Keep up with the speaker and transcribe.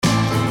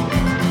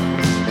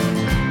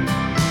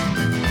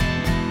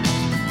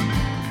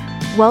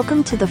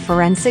Welcome to the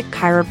Forensic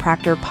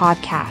Chiropractor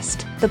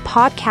Podcast, the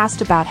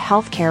podcast about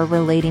healthcare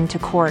relating to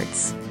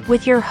courts,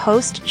 with your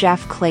host,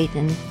 Jeff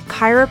Clayton,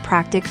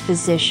 chiropractic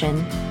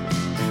physician.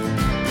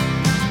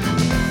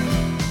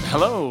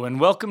 Hello, and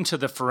welcome to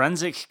the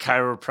Forensic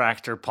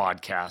Chiropractor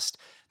Podcast.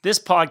 This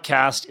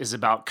podcast is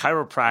about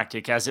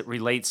chiropractic as it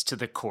relates to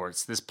the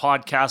courts. This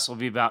podcast will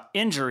be about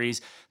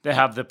injuries that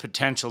have the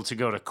potential to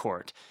go to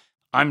court.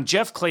 I'm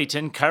Jeff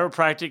Clayton,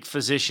 chiropractic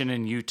physician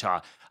in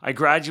Utah. I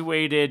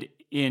graduated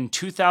in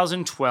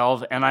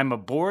 2012, and I'm a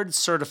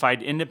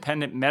board-certified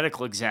independent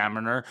medical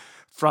examiner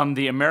from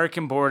the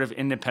American Board of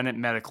Independent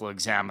Medical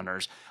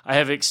Examiners. I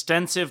have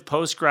extensive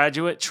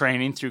postgraduate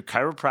training through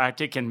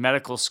chiropractic and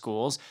medical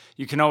schools.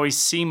 You can always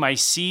see my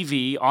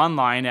CV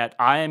online at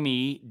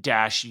ime-utah.com.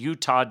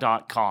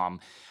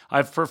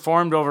 I've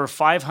performed over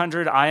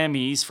 500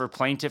 IMEs for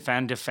plaintiff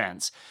and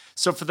defense.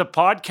 So for the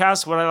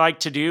podcast, what I like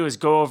to do is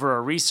go over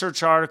a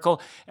research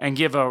article and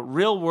give a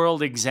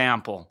real-world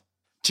example.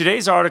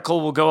 Today's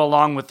article will go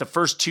along with the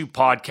first two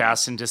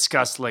podcasts and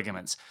discuss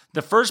ligaments.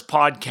 The first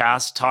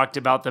podcast talked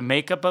about the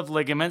makeup of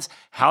ligaments,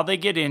 how they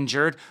get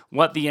injured,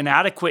 what the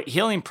inadequate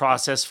healing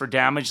process for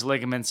damaged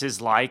ligaments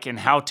is like, and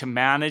how to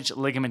manage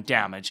ligament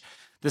damage.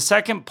 The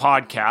second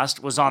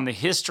podcast was on the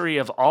history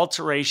of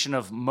alteration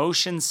of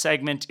motion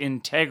segment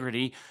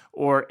integrity,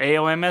 or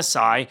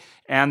AOMSI,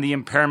 and the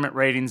impairment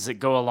ratings that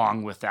go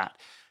along with that.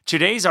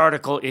 Today's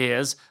article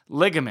is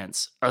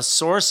Ligaments, a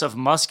Source of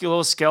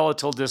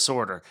Musculoskeletal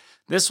Disorder.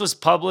 This was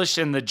published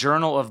in the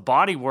Journal of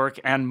Bodywork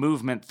and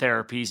Movement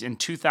Therapies in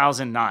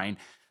 2009.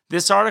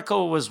 This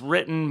article was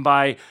written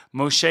by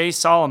Moshe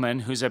Solomon,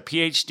 who's a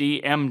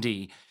PhD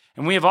MD.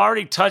 And we have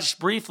already touched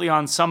briefly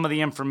on some of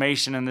the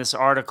information in this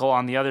article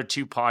on the other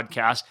two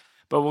podcasts,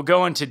 but we'll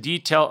go into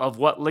detail of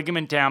what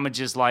ligament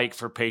damage is like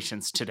for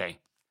patients today.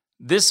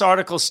 This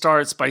article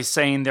starts by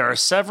saying there are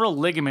several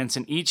ligaments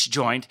in each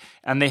joint,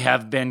 and they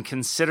have been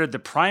considered the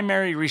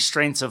primary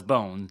restraints of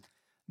bone.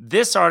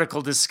 This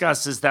article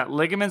discusses that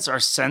ligaments are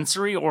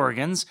sensory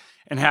organs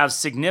and have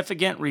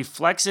significant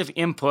reflexive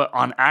input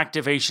on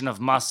activation of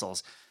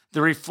muscles.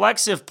 The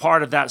reflexive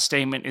part of that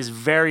statement is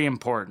very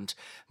important.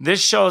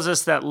 This shows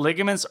us that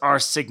ligaments are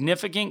a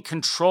significant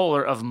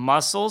controller of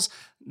muscles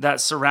that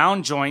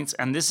surround joints,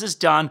 and this is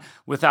done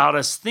without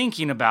us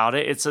thinking about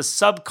it. It's a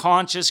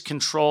subconscious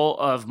control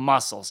of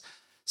muscles.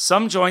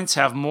 Some joints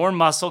have more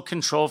muscle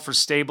control for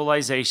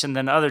stabilization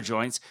than other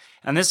joints,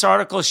 and this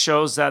article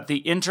shows that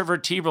the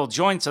intervertebral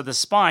joints of the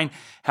spine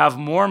have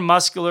more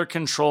muscular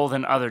control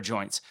than other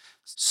joints.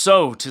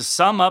 So, to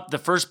sum up the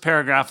first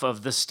paragraph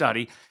of the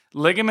study,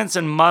 ligaments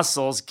and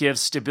muscles give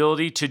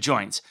stability to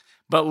joints,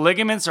 but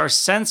ligaments are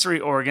sensory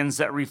organs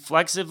that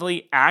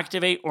reflexively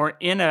activate or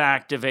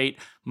inactivate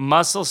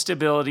muscle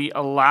stability,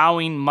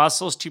 allowing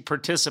muscles to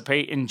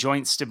participate in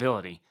joint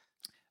stability.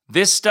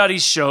 This study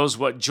shows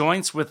what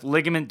joints with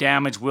ligament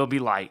damage will be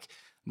like.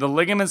 The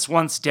ligaments,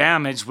 once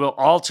damaged, will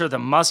alter the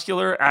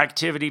muscular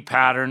activity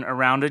pattern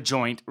around a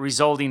joint,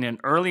 resulting in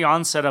early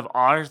onset of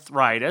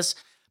arthritis,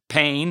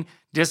 pain,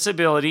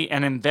 disability,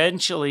 and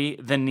eventually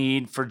the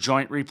need for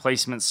joint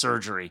replacement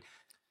surgery.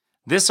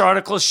 This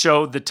article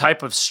showed the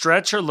type of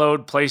stretch or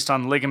load placed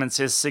on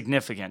ligaments is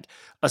significant.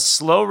 A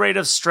slow rate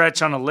of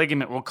stretch on a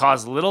ligament will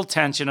cause little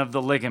tension of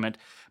the ligament,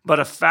 but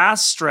a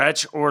fast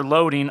stretch or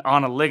loading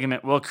on a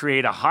ligament will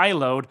create a high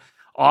load,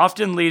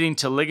 often leading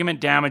to ligament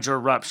damage or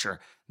rupture.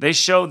 They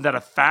showed that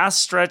a fast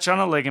stretch on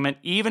a ligament,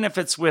 even if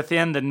it's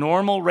within the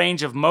normal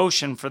range of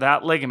motion for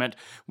that ligament,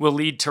 will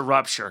lead to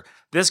rupture.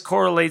 This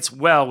correlates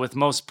well with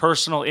most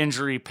personal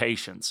injury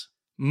patients.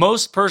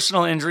 Most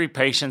personal injury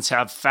patients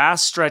have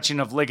fast stretching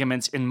of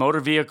ligaments in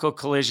motor vehicle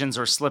collisions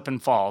or slip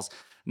and falls.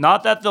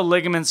 Not that the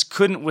ligaments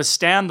couldn't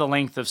withstand the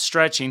length of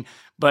stretching,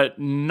 but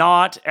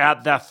not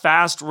at the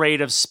fast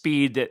rate of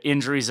speed that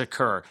injuries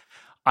occur.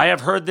 I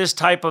have heard this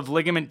type of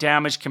ligament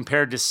damage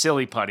compared to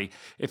silly putty.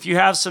 If you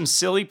have some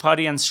silly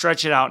putty and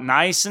stretch it out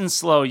nice and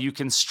slow, you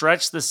can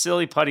stretch the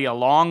silly putty a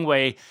long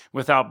way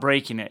without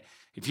breaking it.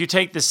 If you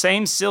take the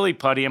same silly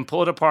putty and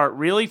pull it apart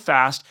really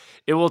fast,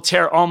 it will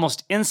tear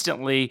almost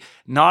instantly,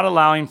 not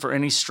allowing for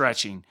any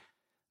stretching.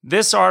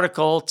 This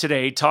article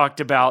today talked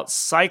about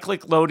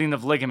cyclic loading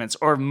of ligaments,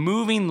 or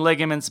moving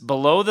ligaments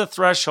below the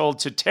threshold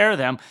to tear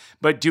them,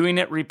 but doing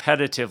it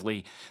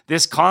repetitively.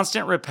 This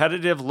constant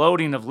repetitive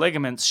loading of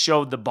ligaments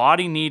showed the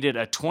body needed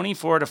a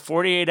 24 to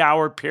 48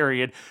 hour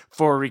period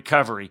for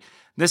recovery.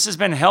 This has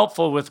been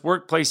helpful with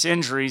workplace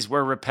injuries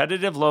where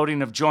repetitive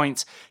loading of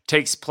joints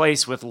takes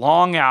place with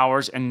long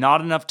hours and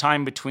not enough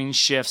time between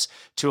shifts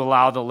to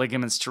allow the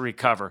ligaments to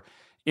recover.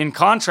 In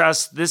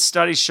contrast, this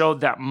study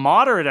showed that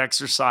moderate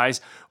exercise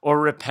or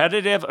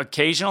repetitive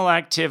occasional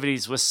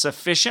activities with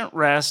sufficient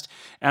rest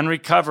and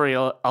recovery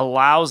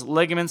allows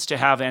ligaments to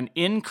have an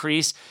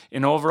increase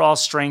in overall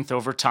strength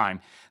over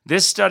time.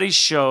 This study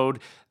showed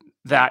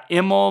that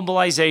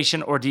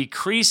immobilization or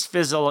decreased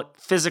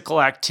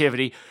physical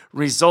activity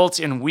results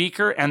in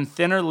weaker and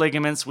thinner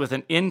ligaments with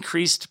an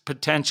increased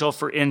potential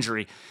for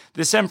injury.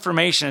 This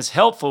information is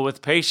helpful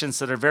with patients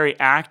that are very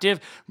active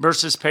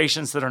versus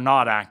patients that are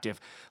not active.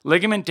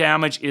 Ligament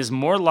damage is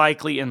more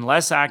likely in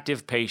less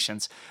active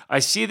patients. I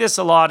see this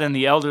a lot in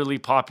the elderly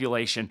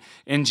population.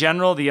 In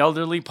general, the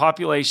elderly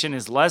population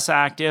is less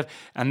active,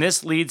 and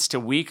this leads to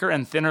weaker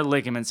and thinner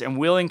ligaments and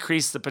will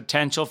increase the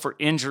potential for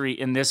injury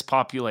in this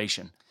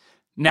population.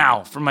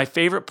 Now, for my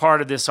favorite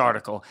part of this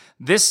article.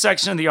 This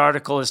section of the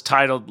article is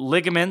titled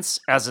Ligaments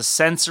as a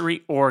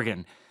Sensory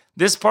Organ.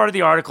 This part of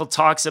the article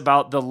talks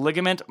about the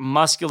ligament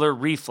muscular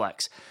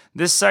reflex.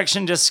 This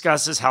section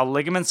discusses how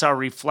ligaments are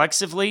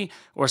reflexively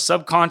or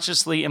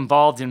subconsciously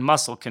involved in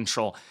muscle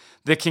control.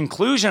 The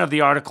conclusion of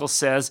the article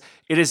says,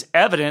 it is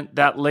evident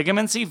that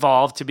ligaments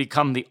evolved to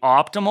become the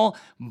optimal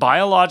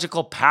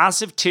biological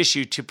passive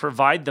tissue to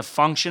provide the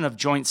function of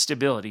joint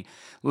stability.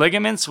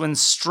 Ligaments, when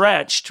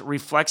stretched,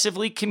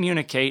 reflexively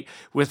communicate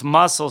with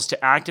muscles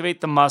to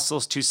activate the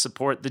muscles to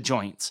support the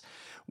joints.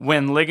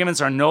 When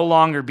ligaments are no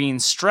longer being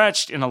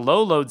stretched in a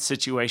low-load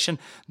situation,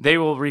 they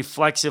will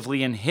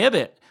reflexively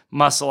inhibit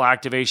muscle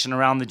activation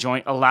around the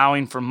joint,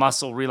 allowing for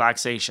muscle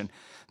relaxation.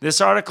 This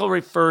article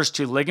refers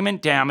to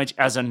ligament damage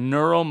as a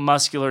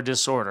neuromuscular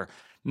disorder.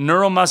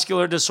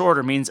 Neuromuscular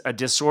disorder means a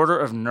disorder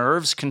of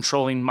nerves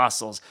controlling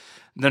muscles.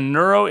 The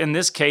neuro in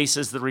this case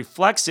is the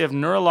reflexive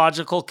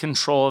neurological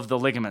control of the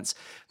ligaments.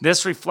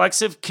 This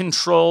reflexive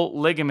control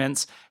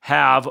ligaments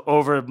have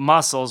over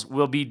muscles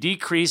will be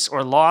decreased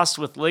or lost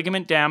with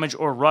ligament damage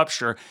or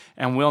rupture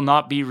and will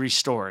not be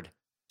restored.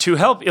 To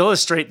help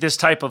illustrate this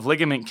type of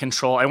ligament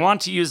control, I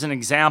want to use an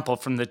example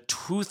from the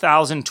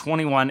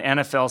 2021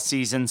 NFL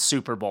season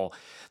Super Bowl.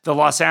 The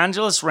Los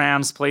Angeles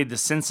Rams played the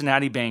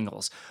Cincinnati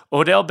Bengals.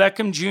 Odell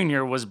Beckham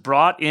Jr. was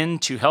brought in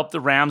to help the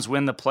Rams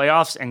win the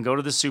playoffs and go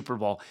to the Super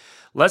Bowl.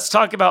 Let's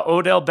talk about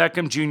Odell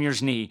Beckham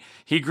Jr.'s knee.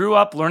 He grew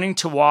up learning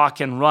to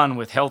walk and run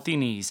with healthy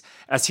knees.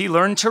 As he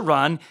learned to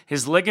run,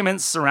 his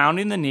ligaments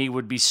surrounding the knee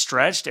would be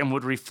stretched and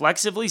would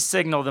reflexively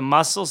signal the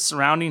muscles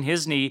surrounding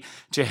his knee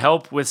to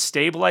help with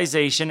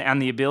stabilization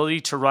and the ability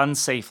to run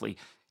safely.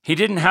 He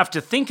didn't have to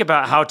think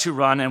about how to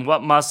run and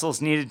what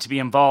muscles needed to be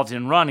involved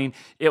in running.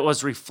 It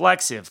was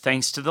reflexive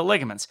thanks to the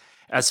ligaments.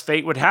 As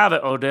fate would have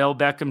it, Odell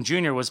Beckham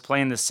Jr. was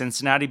playing the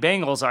Cincinnati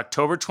Bengals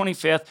October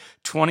 25th,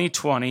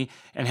 2020,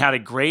 and had a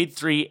grade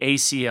 3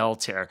 ACL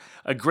tear.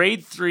 A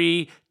grade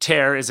 3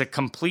 tear is a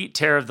complete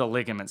tear of the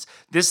ligaments.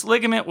 This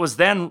ligament was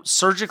then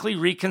surgically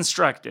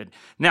reconstructed.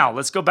 Now,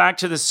 let's go back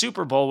to the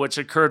Super Bowl, which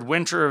occurred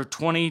winter of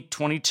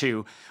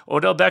 2022.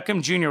 Odell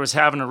Beckham Jr. was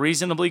having a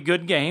reasonably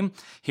good game.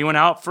 He went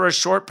out for a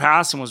short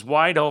pass and was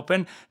wide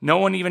open. No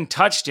one even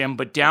touched him,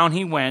 but down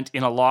he went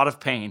in a lot of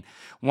pain.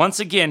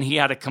 Once again, he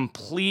had a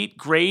complete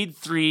grade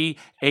 3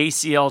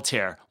 ACL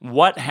tear.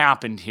 What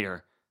happened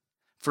here?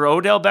 For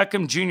Odell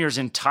Beckham Jr.'s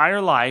entire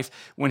life,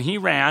 when he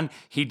ran,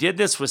 he did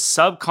this with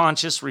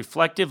subconscious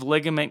reflective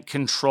ligament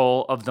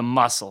control of the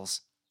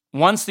muscles.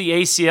 Once the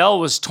ACL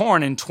was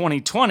torn in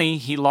 2020,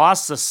 he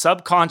lost the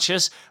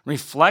subconscious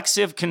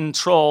reflexive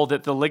control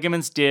that the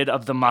ligaments did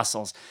of the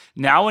muscles.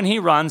 Now when he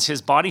runs,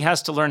 his body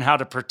has to learn how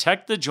to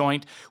protect the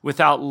joint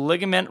without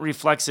ligament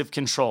reflexive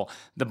control.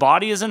 The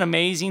body is an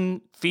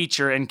amazing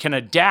feature and can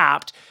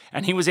adapt,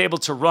 and he was able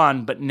to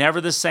run, but never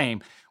the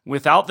same.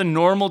 Without the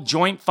normal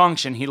joint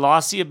function, he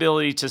lost the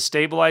ability to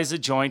stabilize the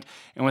joint,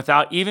 and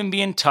without even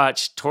being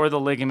touched, tore the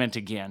ligament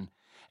again.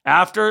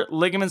 After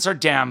ligaments are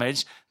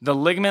damaged, the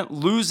ligament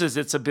loses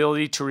its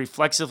ability to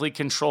reflexively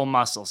control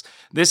muscles.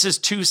 This is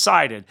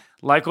two-sided.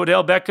 Like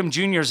Odell Beckham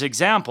Jr.'s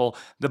example,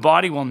 the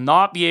body will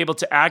not be able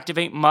to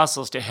activate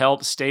muscles to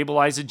help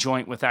stabilize a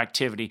joint with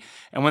activity.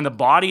 And when the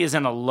body is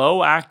in a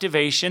low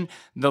activation,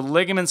 the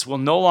ligaments will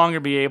no longer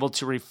be able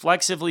to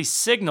reflexively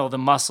signal the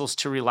muscles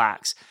to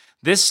relax.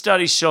 This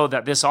study showed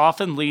that this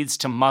often leads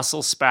to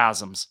muscle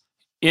spasms.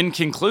 In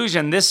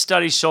conclusion, this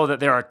study showed that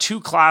there are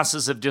two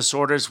classes of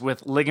disorders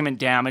with ligament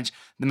damage,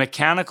 the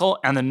mechanical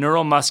and the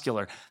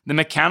neuromuscular. The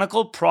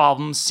mechanical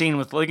problems seen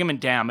with ligament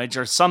damage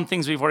are some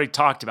things we've already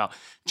talked about: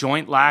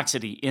 joint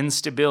laxity,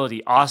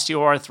 instability,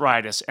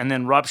 osteoarthritis, and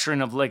then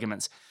rupturing of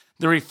ligaments.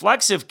 The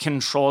reflexive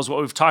control is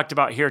what we've talked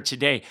about here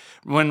today.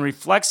 When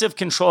reflexive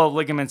control of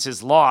ligaments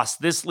is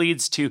lost, this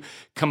leads to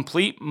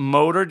complete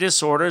motor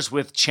disorders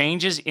with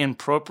changes in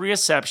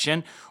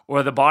proprioception,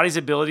 or the body's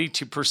ability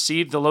to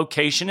perceive the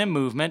location and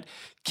movement,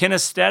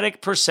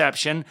 kinesthetic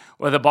perception,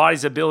 or the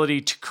body's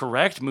ability to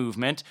correct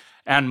movement,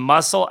 and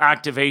muscle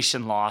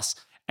activation loss,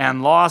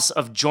 and loss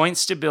of joint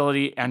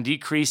stability and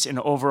decrease in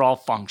overall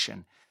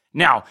function.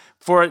 Now,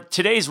 for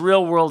today's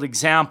real-world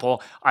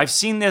example, I've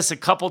seen this a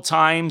couple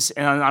times,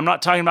 and I'm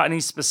not talking about any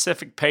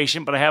specific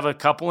patient, but I have a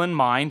couple in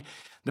mind.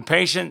 The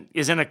patient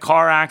is in a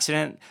car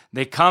accident.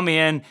 They come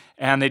in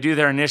and they do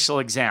their initial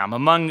exam.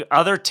 Among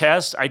other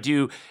tests, I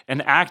do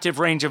an active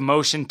range of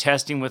motion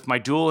testing with my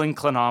dual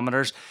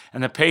inclinometers,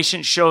 and the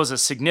patient shows a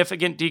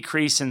significant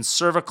decrease in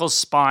cervical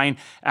spine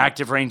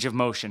active range of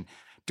motion.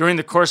 During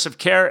the course of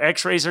care,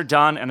 x-rays are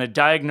done and a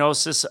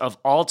diagnosis of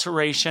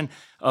alteration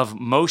of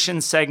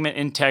motion segment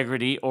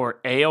integrity,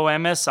 or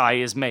AOMSI,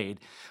 is made.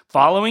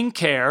 Following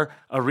care,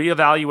 a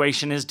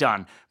reevaluation is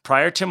done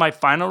prior to my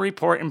final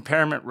report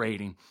impairment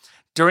rating.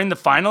 During the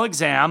final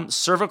exam,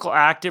 cervical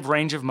active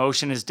range of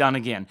motion is done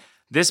again.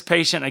 This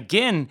patient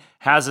again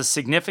has a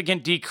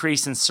significant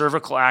decrease in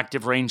cervical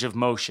active range of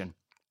motion.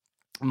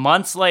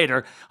 Months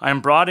later, I am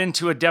brought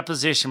into a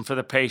deposition for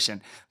the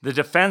patient. The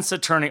defense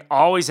attorney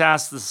always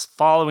asks this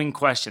following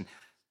question: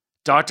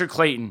 Dr.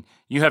 Clayton,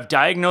 you have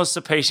diagnosed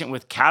the patient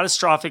with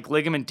catastrophic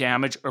ligament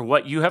damage, or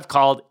what you have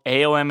called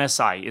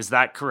AOMSI. Is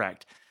that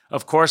correct?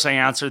 Of course, I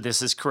answer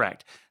this is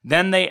correct.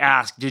 Then they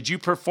ask, did you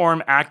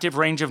perform active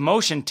range of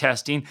motion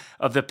testing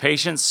of the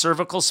patient's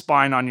cervical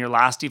spine on your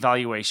last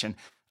evaluation?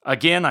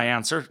 Again, I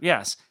answer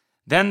yes.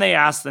 Then they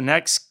ask the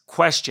next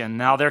question.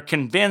 Now they're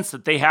convinced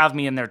that they have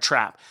me in their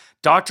trap.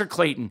 Dr.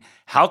 Clayton,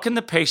 how can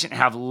the patient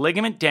have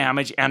ligament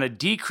damage and a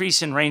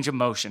decrease in range of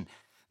motion?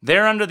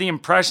 They're under the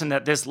impression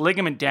that this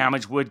ligament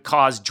damage would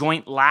cause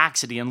joint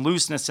laxity and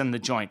looseness in the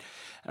joint.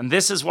 And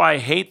this is why I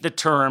hate the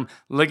term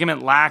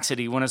ligament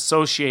laxity when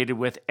associated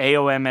with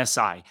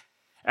AOMSI.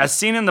 As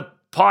seen in the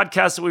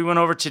podcast that we went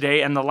over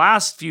today and the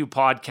last few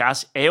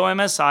podcasts,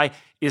 AOMSI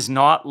is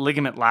not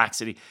ligament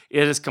laxity.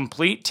 It is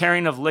complete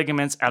tearing of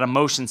ligaments at a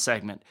motion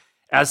segment.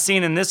 As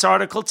seen in this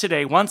article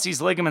today, once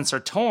these ligaments are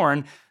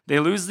torn, they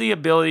lose the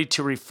ability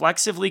to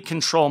reflexively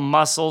control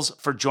muscles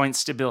for joint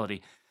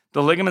stability.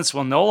 The ligaments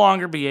will no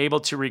longer be able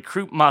to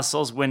recruit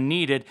muscles when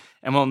needed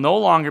and will no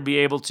longer be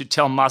able to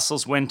tell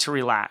muscles when to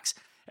relax.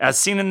 As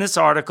seen in this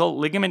article,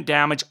 ligament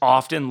damage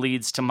often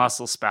leads to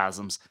muscle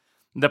spasms.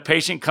 The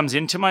patient comes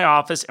into my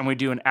office and we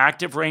do an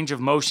active range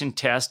of motion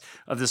test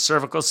of the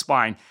cervical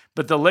spine,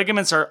 but the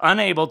ligaments are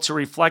unable to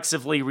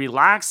reflexively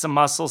relax the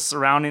muscles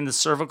surrounding the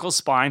cervical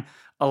spine,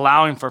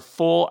 allowing for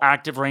full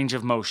active range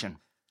of motion.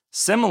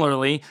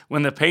 Similarly,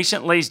 when the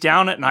patient lays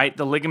down at night,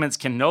 the ligaments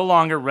can no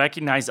longer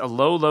recognize a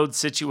low load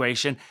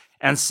situation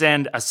and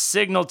send a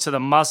signal to the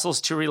muscles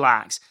to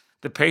relax.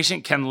 The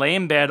patient can lay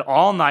in bed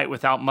all night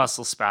without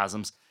muscle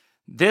spasms.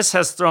 This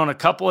has thrown a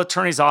couple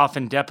attorneys off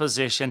in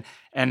deposition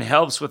and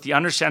helps with the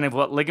understanding of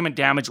what ligament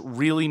damage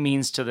really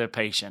means to the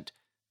patient.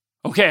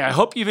 Okay, I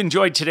hope you've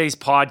enjoyed today's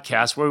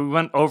podcast where we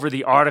went over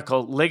the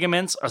article,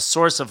 Ligaments, a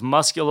Source of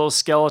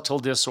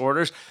Musculoskeletal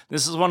Disorders.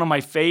 This is one of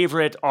my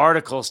favorite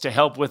articles to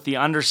help with the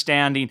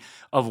understanding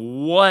of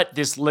what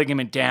this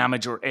ligament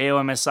damage, or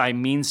AOMSI,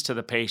 means to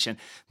the patient,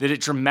 that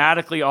it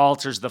dramatically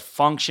alters the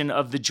function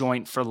of the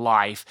joint for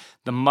life,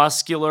 the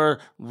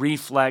muscular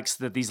reflex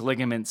that these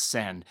ligaments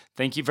send.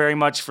 Thank you very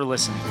much for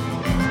listening.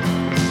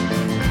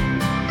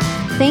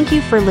 Thank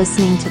you for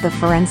listening to the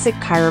Forensic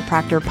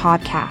Chiropractor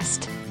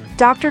Podcast.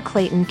 Dr.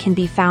 Clayton can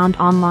be found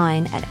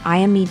online at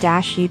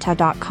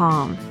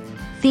ime-utah.com.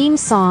 Theme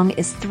song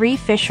is Three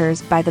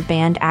Fishers by the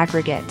band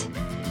Aggregate.